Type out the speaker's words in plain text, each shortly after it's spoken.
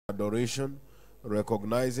adoration,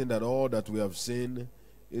 recognizing that all that we have seen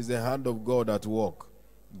is the hand of God at work.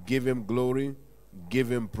 Give him glory,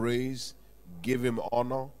 give him praise, give him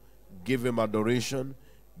honor, give him adoration,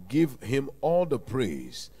 give him all the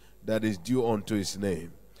praise that is due unto his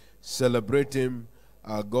name. Celebrate him.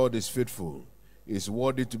 Our God is faithful, is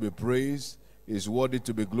worthy to be praised, is worthy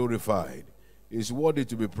to be glorified, is worthy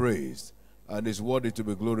to be praised, and is worthy to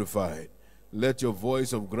be glorified. Let your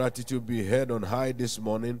voice of gratitude be heard on high this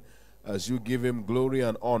morning as you give him glory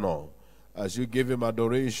and honor, as you give him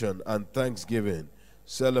adoration and thanksgiving.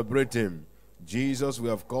 Celebrate him. Jesus, we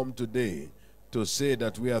have come today to say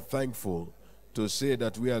that we are thankful, to say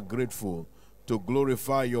that we are grateful, to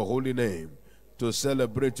glorify your holy name, to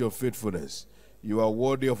celebrate your faithfulness. You are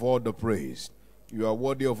worthy of all the praise. You are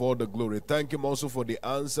worthy of all the glory. Thank him also for the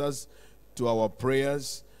answers to our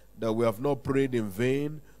prayers, that we have not prayed in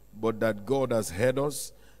vain, but that God has heard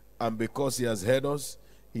us, and because he has heard us,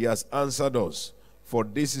 he has answered us. For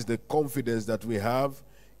this is the confidence that we have,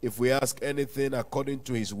 if we ask anything according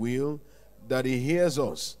to his will, that he hears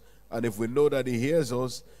us. And if we know that he hears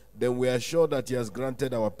us, then we are sure that he has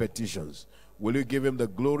granted our petitions. Will you give him the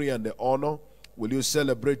glory and the honor? Will you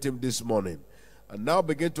celebrate him this morning? And now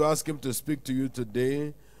begin to ask him to speak to you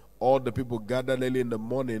today. All the people gathered early in the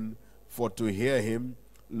morning for to hear him.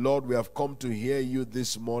 Lord, we have come to hear you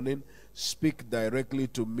this morning. Speak directly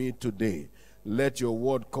to me today. Let your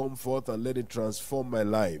word come forth and let it transform my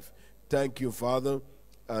life. Thank you, Father,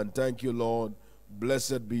 and thank you, Lord.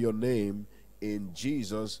 Blessed be your name. In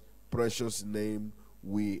Jesus' precious name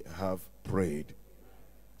we have prayed.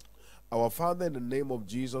 Our Father, in the name of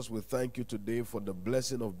Jesus, we thank you today for the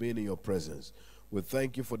blessing of being in your presence. We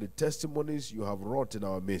thank you for the testimonies you have wrought in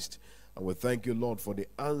our midst. And we thank you, Lord, for the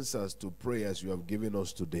answers to prayers you have given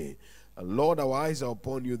us today. And Lord, our eyes are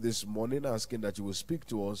upon you this morning, asking that you will speak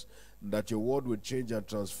to us, and that your word will change and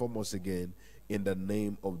transform us again in the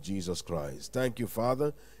name of Jesus Christ. Thank you,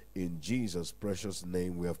 Father. In Jesus' precious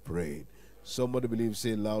name we have prayed. Somebody believe,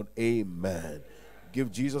 say loud, amen.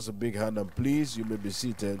 Give Jesus a big hand, and please, you may be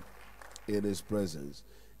seated in his presence.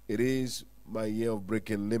 It is my year of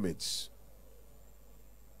breaking limits.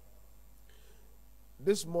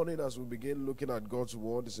 This morning, as we begin looking at God's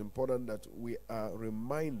word, it's important that we are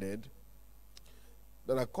reminded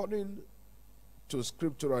that according to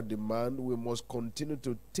scriptural demand, we must continue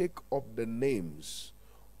to take up the names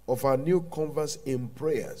of our new converts in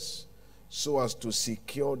prayers so as to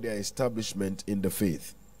secure their establishment in the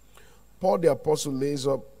faith. Paul the Apostle lays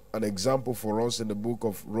up an example for us in the book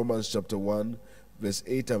of Romans chapter 1, verse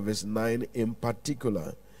 8 and verse 9 in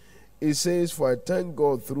particular. It says, "For I thank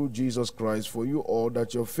God through Jesus Christ for you all,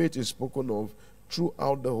 that your faith is spoken of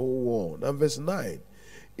throughout the whole world." And verse 9,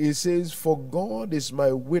 it says, "For God is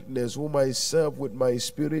my witness, whom I serve with my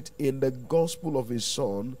spirit in the gospel of his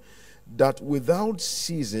Son, that without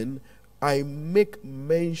ceasing I make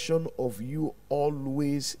mention of you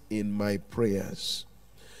always in my prayers."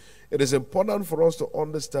 It is important for us to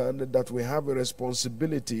understand that we have a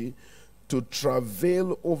responsibility to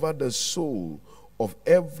travail over the soul of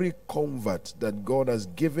every convert that God has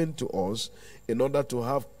given to us in order to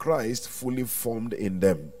have Christ fully formed in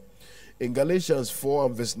them. In Galatians 4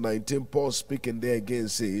 and verse 19, Paul speaking there again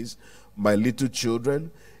says, "My little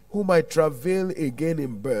children, whom I travail again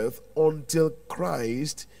in birth until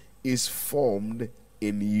Christ is formed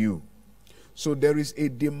in you." So there is a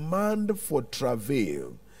demand for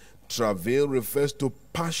travail. Travail refers to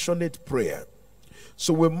passionate prayer.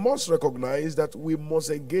 So we must recognize that we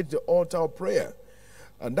must engage the altar of prayer.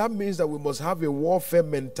 And that means that we must have a warfare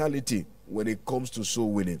mentality when it comes to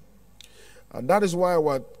soul winning. And that is why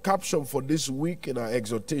our caption for this week in our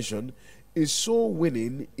exhortation is soul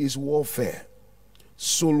winning is warfare.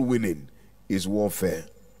 Soul winning is warfare.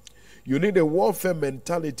 You need a warfare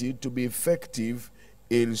mentality to be effective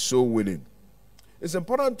in soul winning. It's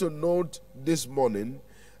important to note this morning,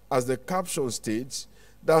 as the caption states,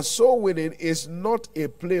 that soul winning is not a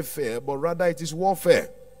playfair, but rather it is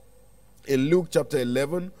warfare. In Luke chapter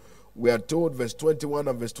 11, we are told, verse 21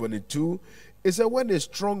 and verse 22, it said, "When a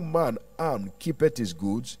strong man armed keepeth his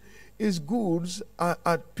goods are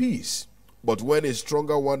at peace. But when a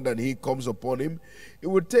stronger one than he comes upon him, he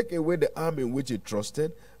will take away the arm in which he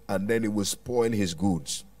trusted, and then he will spoil his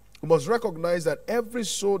goods." We must recognize that every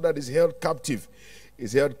soul that is held captive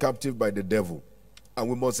by the devil. And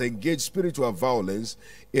we must engage spiritual violence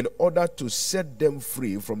in order to set them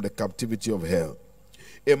free from the captivity of hell.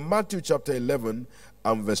 In Matthew chapter 11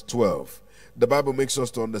 and verse 12, the Bible makes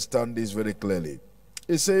us to understand this very clearly.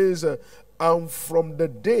 It says, "And from the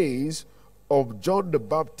days of John the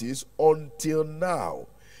Baptist until now,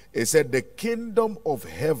 It said, the kingdom of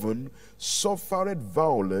heaven suffereth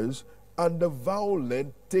violence, and the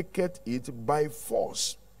violent taketh it by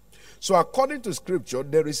force. So according to scripture,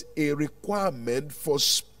 there is a requirement for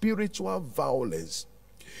spiritual violence.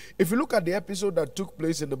 If you look at the episode that took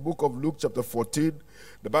place in the book of Luke chapter 14,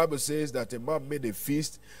 the Bible says that a man made a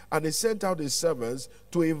feast, and he sent out his servants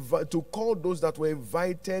to call those that were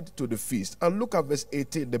invited to the feast. And look at verse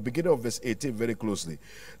 18, the beginning of verse 18 very closely.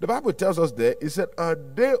 The Bible tells us there, it said,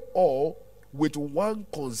 and they all with one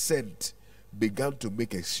consent began to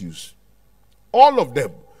make excuse. All of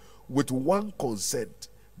them with one consent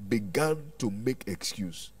began to make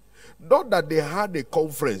excuse. Not that they had a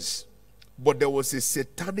conference, but there was a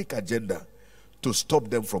satanic agenda to stop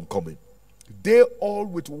them from coming. They all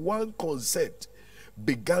with one consent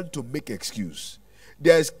began to make excuse.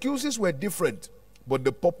 Their excuses were different, but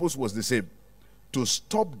the purpose was the same: to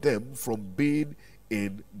stop them from being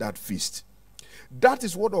in that feast. That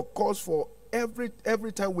is what occurs for every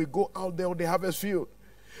time we go out there on the harvest field.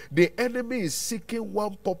 The enemy is seeking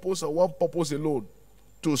one purpose and one purpose alone: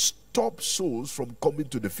 to stop souls from coming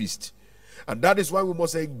to the feast. And that is why we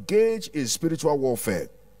must engage in spiritual warfare.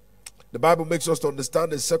 The Bible makes us to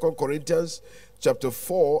understand in 2 Corinthians chapter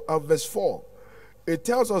 4 and verse 4. It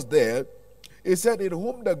tells us there, it said, in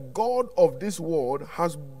whom the God of this world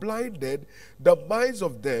has blinded the minds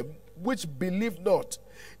of them which believe not.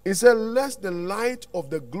 It said, lest the light of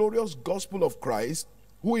the glorious gospel of Christ,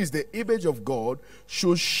 who is the image of God,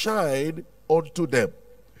 should shine unto them.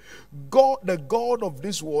 God, the God of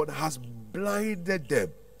this world, has blinded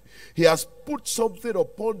them. He has put something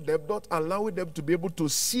upon them, not allowing them to be able to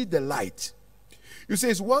see the light. You see,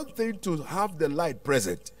 it's one thing to have the light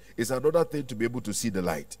present. It's another thing to be able to see the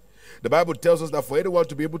light. The Bible tells us that for anyone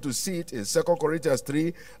to be able to see it, in 2 Corinthians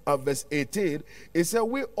 3 and verse 18, it said,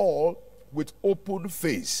 we all with open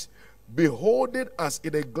face, beholding as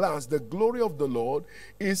in a glass the glory of the Lord,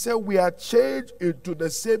 it said, we are changed into the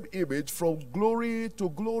same image from glory to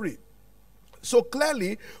glory. So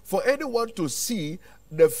clearly, for anyone to see,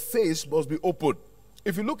 the face must be open.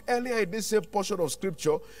 If you look earlier in this same portion of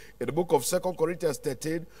scripture, in the book of 2 Corinthians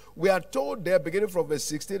 13, we are told there, beginning from verse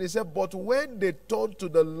 16, he said, but when they turn to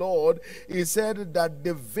the Lord, he said that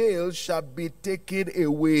the veil shall be taken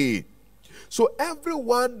away. So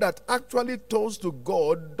everyone that actually turns to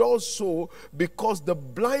God does so because the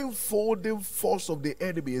blindfolding force of the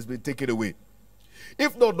enemy has been taken away.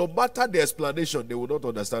 If not, no matter the explanation, they will not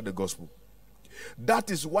understand the gospel. That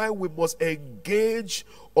is why we must engage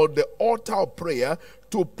on the altar of prayer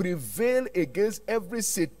to prevail against every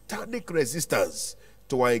satanic resistance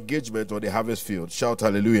to our engagement on the harvest field. Shout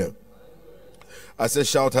hallelujah. I said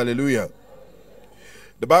shout hallelujah.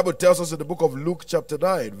 The Bible tells us in the book of Luke chapter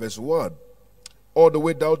 9 verse 1 all the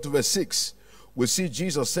way down to verse 6. We see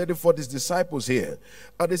Jesus sending forth his disciples here.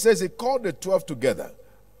 And it says he called the 12 together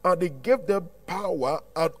and he gave them power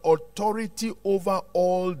and authority over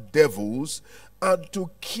all devils and to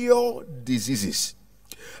cure diseases.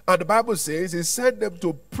 And the Bible says he sent them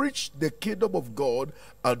to preach the kingdom of God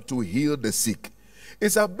and to heal the sick.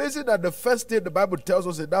 It's amazing that the first thing the Bible tells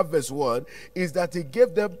us in that verse 1 is that he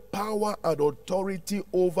gave them power and authority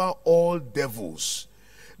over all devils.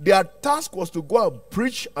 Their task was to go and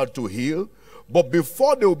preach and to heal, but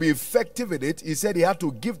before they would be effective in it, he said he had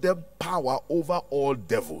to give them power over all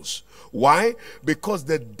devils. Why? Because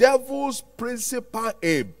the devil's principal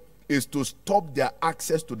aim is to stop their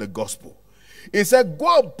access to the gospel. He said,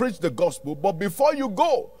 go and preach the gospel, but before you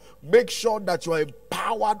go, make sure that you are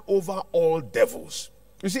empowered over all devils.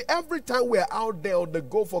 You see, every time we are out there on the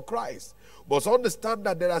go for Christ, we must understand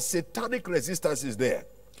that there are satanic resistances there.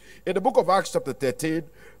 In the book of Acts chapter 13,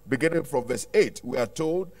 beginning from verse 8, we are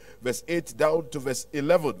told, verse 8 down to verse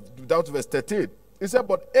 11, down to verse 13. He said,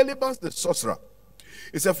 but Elymas the sorcerer,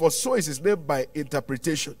 he said, for so is his name by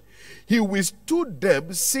interpretation, he withstood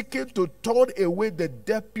them, seeking to turn away the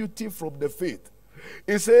deputy from the faith.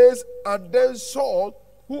 He says, and then Saul,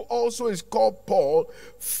 who also is called Paul,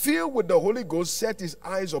 filled with the Holy Ghost, set his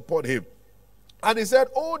eyes upon him. And he said,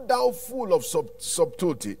 O thou full of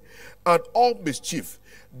subtlety and all mischief,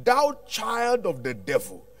 thou child of the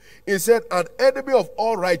devil, he said, an enemy of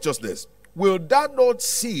all righteousness, will thou not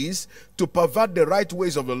cease to pervert the right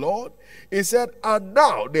ways of the Lord? He said, and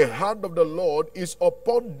now the hand of the Lord is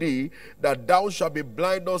upon thee, that thou shalt be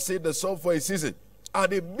blind, not seeing the sun for a season.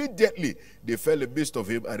 And immediately they fell in the midst of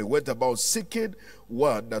him, and he went about seeking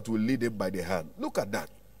one that will lead him by the hand. Look at that.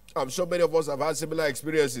 I'm sure many of us have had similar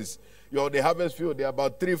experiences. You're on the harvest field, there are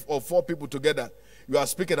about 3 or 4 people together. You are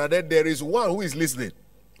speaking, and then there is one who is listening.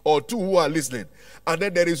 or two who are listening, and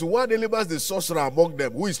then there is one Elymas the sorcerer among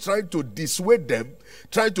them who is trying to dissuade them,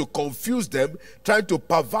 trying to confuse them, trying to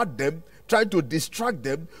pervert them, trying to distract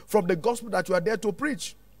them from the gospel that you are there to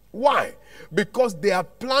preach. Why? Because they are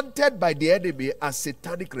planted by the enemy as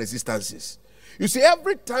satanic resistances. You see,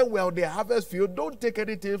 every time we are on the harvest field, don't take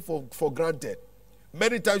anything for granted.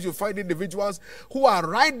 Many times you find individuals who are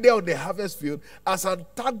right there on the harvest field as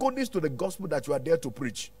antagonists to the gospel that you are there to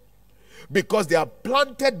preach, because they are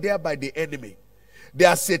planted there by the enemy. They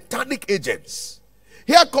are satanic agents.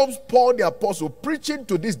 Here comes Paul the apostle preaching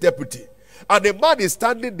to this deputy, and the man is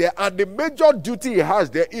standing there, and the major duty he has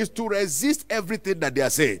there is to resist everything that they are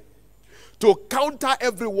saying, to counter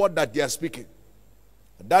every word that they are speaking.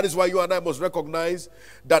 And that is why you and I must recognize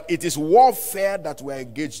that it is warfare that we are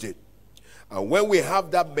engaged in. And when we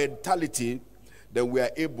have that mentality, then we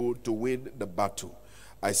are able to win the battle.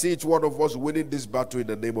 I see each one of us winning this battle in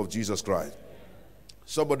the name of Jesus Christ.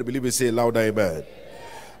 Somebody believe me, say louder, amen.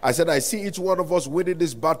 I said, I see each one of us winning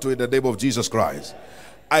this battle in the name of Jesus Christ.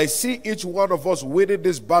 I see each one of us winning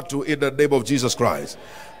this battle in the name of Jesus Christ.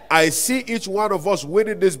 I see each one of us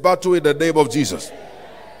winning this battle in the name of Jesus.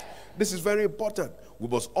 This is very important. We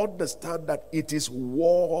must understand that it is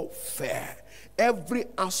warfare. Every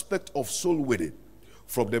aspect of soul winning,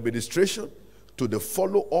 from the administration to the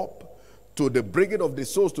follow-up to the bringing of the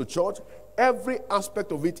souls to church, every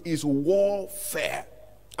aspect of it is warfare.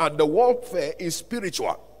 And the warfare is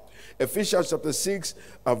spiritual. Ephesians chapter 6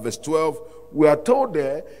 and verse 12, we are told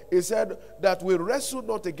there, it said that we wrestle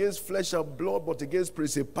not against flesh and blood, but against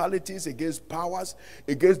principalities, against powers,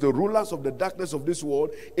 against the rulers of the darkness of this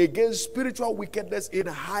world, against spiritual wickedness in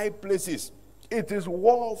high places. It is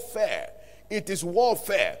warfare. It is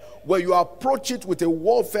warfare. When you approach it with a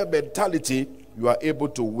warfare mentality, you are able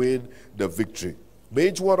to win the victory. May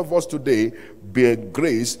each one of us today be in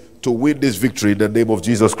grace to win this victory in the name of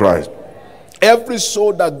Jesus Christ. Every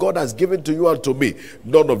soul that God has given to you and to me,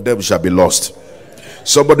 none of them shall be lost.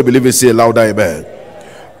 Somebody believe it, say louder, amen.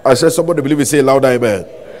 I said somebody believe it, say louder, amen.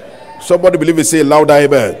 Somebody believe it, say louder,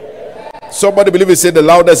 amen. Somebody believe it, say the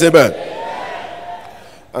loudest, amen.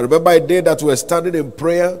 I remember a day that we were standing in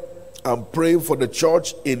prayer and praying for the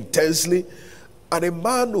church intensely, and a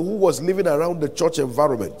man who was living around the church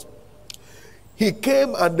environment, he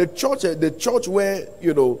came, and the church where,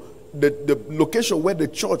 you know, the location where the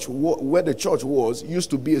church was used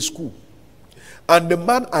to be a school, and the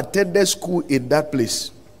man attended school in that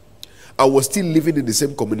place and was still living in the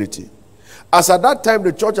same community. As at that time,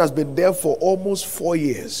 the church has been there for almost 4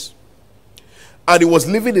 years, and he was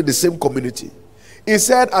living in the same community. He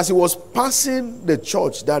said as he was passing the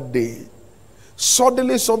church that day,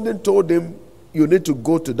 suddenly something told him, you need to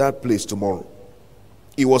go to that place tomorrow.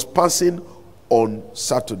 He was passing on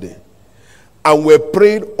Saturday, and we're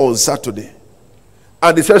praying on Saturday,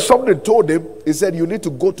 and he said something told him, he said you need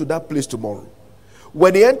to go to that place tomorrow.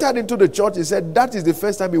 When he entered into the church, he said that is the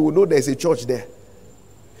first time he will know there's a church there.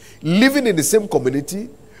 Living in the same community,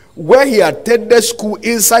 where he attended school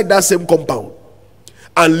inside that same compound,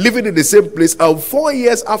 and living in the same place, and 4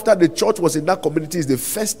 years after the church was in that community is the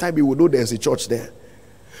first time he will know there's a church there,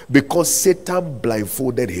 because Satan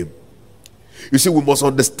blindfolded him. You see, we must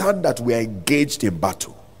understand that we are engaged in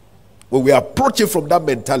battle. When we approach it from that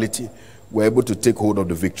mentality, we're able to take hold of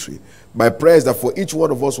the victory. My prayer is that for each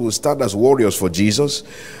one of us, we will stand as warriors for Jesus,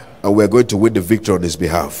 and we're going to win the victory on his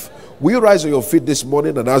behalf. Will you rise on your feet this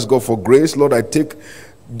morning and ask God for grace? Lord, I take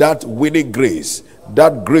that winning grace,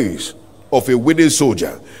 that grace of a winning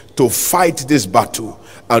soldier, to fight this battle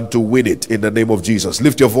and to win it in the name of Jesus.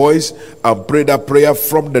 Lift your voice and pray that prayer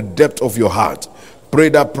from the depth of your heart. Pray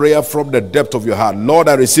that prayer from the depth of your heart. Lord,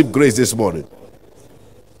 I receive grace this morning.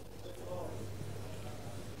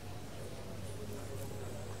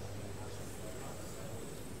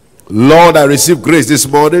 Lord, I receive grace this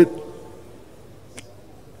morning.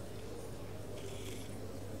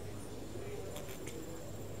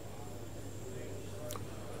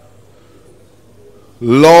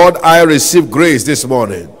 Lord, I receive grace this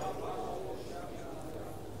morning.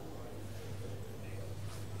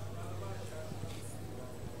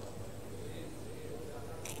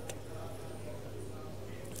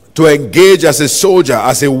 To engage as a soldier,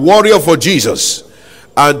 as a warrior for Jesus,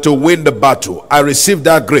 and to win the battle. I receive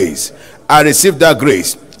that grace. I receive that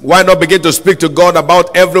grace. Why not begin to speak to God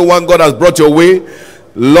about everyone God has brought your way?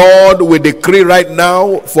 Lord, we decree right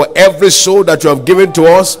now, for every soul that you have given to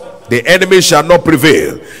us, the enemy shall not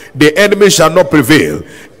prevail. The enemy shall not prevail.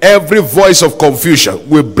 Every voice of confusion,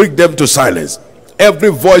 we bring them to silence.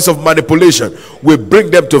 Every voice of manipulation, we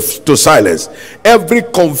bring them to silence. Every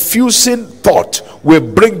confusing thought, we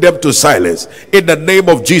bring them to silence in the name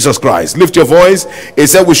of Jesus Christ. Lift your voice. It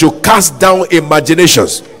said we should cast down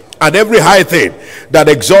imaginations and every high thing that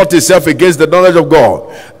exalts itself against the knowledge of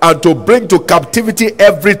God, and to bring to captivity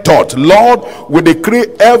every thought. Lord, we decree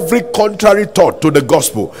every contrary thought to the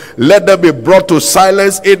gospel, let them be brought to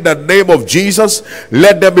silence in the name of Jesus.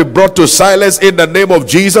 Let them be brought to silence in the name of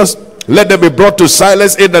Jesus. Let them be brought to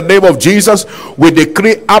silence in the name of Jesus. We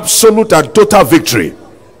decree absolute and total victory.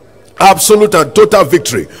 Absolute and total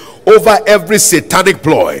victory over every satanic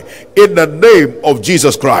ploy in the name of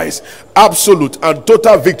Jesus Christ. Absolute and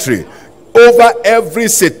total victory over every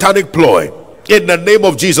satanic ploy in the name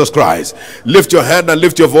of Jesus Christ. Lift your hand and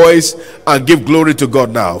lift your voice and give glory to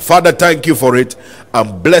God now. Father, thank you for it,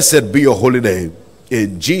 and blessed be your holy name.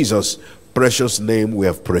 In Jesus' precious name we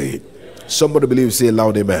have prayed. Somebody believe, say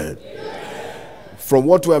loud amen. From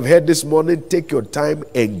what we have heard this morning, take your time,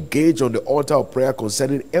 engage on the altar of prayer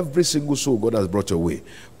concerning every single soul God has brought your way.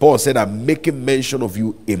 Paul said, I'm making mention of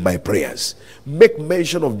you in my prayers. Make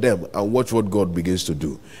mention of them and watch what God begins to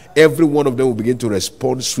do. Every one of them will begin to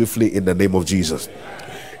respond swiftly in the name of Jesus.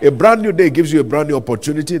 A brand new day gives you a brand new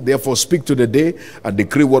opportunity. Therefore, speak to the day and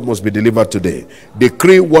decree what must be delivered today.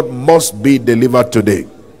 Decree what must be delivered today.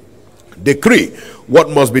 Decree what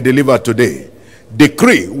must be delivered today.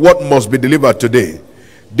 Decree what must be delivered today.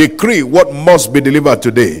 Decree what must be delivered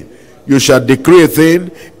today. You shall decree a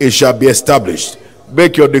thing, it shall be established.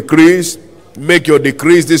 Make your decrees. Make your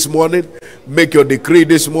decrees this morning. Make your decree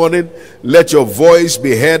this morning. Let your voice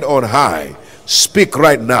be heard on high. Speak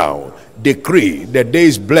right now. Decree. The day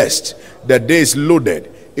is blessed. The day is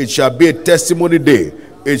loaded. It shall be a testimony day.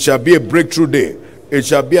 It shall be a breakthrough day. It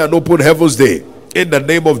shall be an open heavens day. In the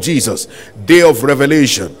name of Jesus. Day of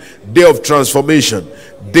revelation. Day of transformation.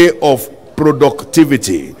 Day of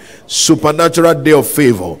productivity. Supernatural day of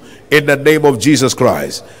favor. In the name of Jesus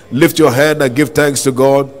Christ. Lift your hand and give thanks to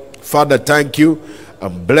God. Father, thank you,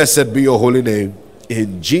 and blessed be your holy name.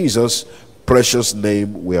 In Jesus' precious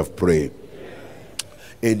name we have prayed.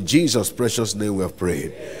 In Jesus' precious name we have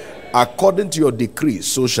prayed. According to your decree,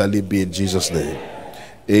 so shall it be in Jesus' name.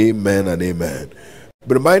 Amen and amen.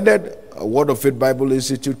 Be reminded, Word of Faith Bible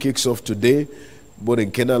Institute kicks off today, both in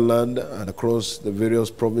Canaan land and across the various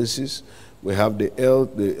provinces. We have the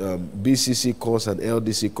BCC course and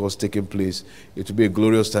LDC course taking place. It will be a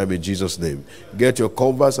glorious time in Jesus' name. Get your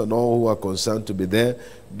converts and all who are concerned to be there.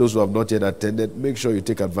 Those who have not yet attended, make sure you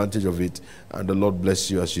take advantage of it, and the Lord bless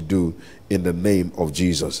you as you do in the name of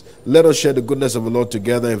Jesus. Let us share the goodness of the Lord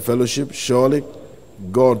together in fellowship. Surely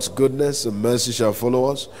God's goodness and mercy shall follow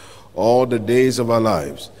us all the days of our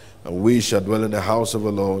lives, and we shall dwell in the house of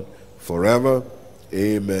the Lord forever.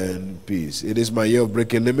 Amen. Peace. It is my year of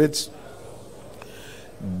breaking limits.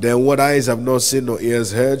 Then what eyes have not seen nor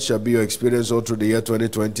ears heard shall be your experience all through the year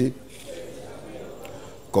 2020.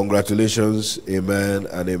 Congratulations. Amen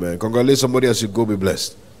and amen. Congratulate somebody as you go. Be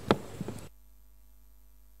blessed.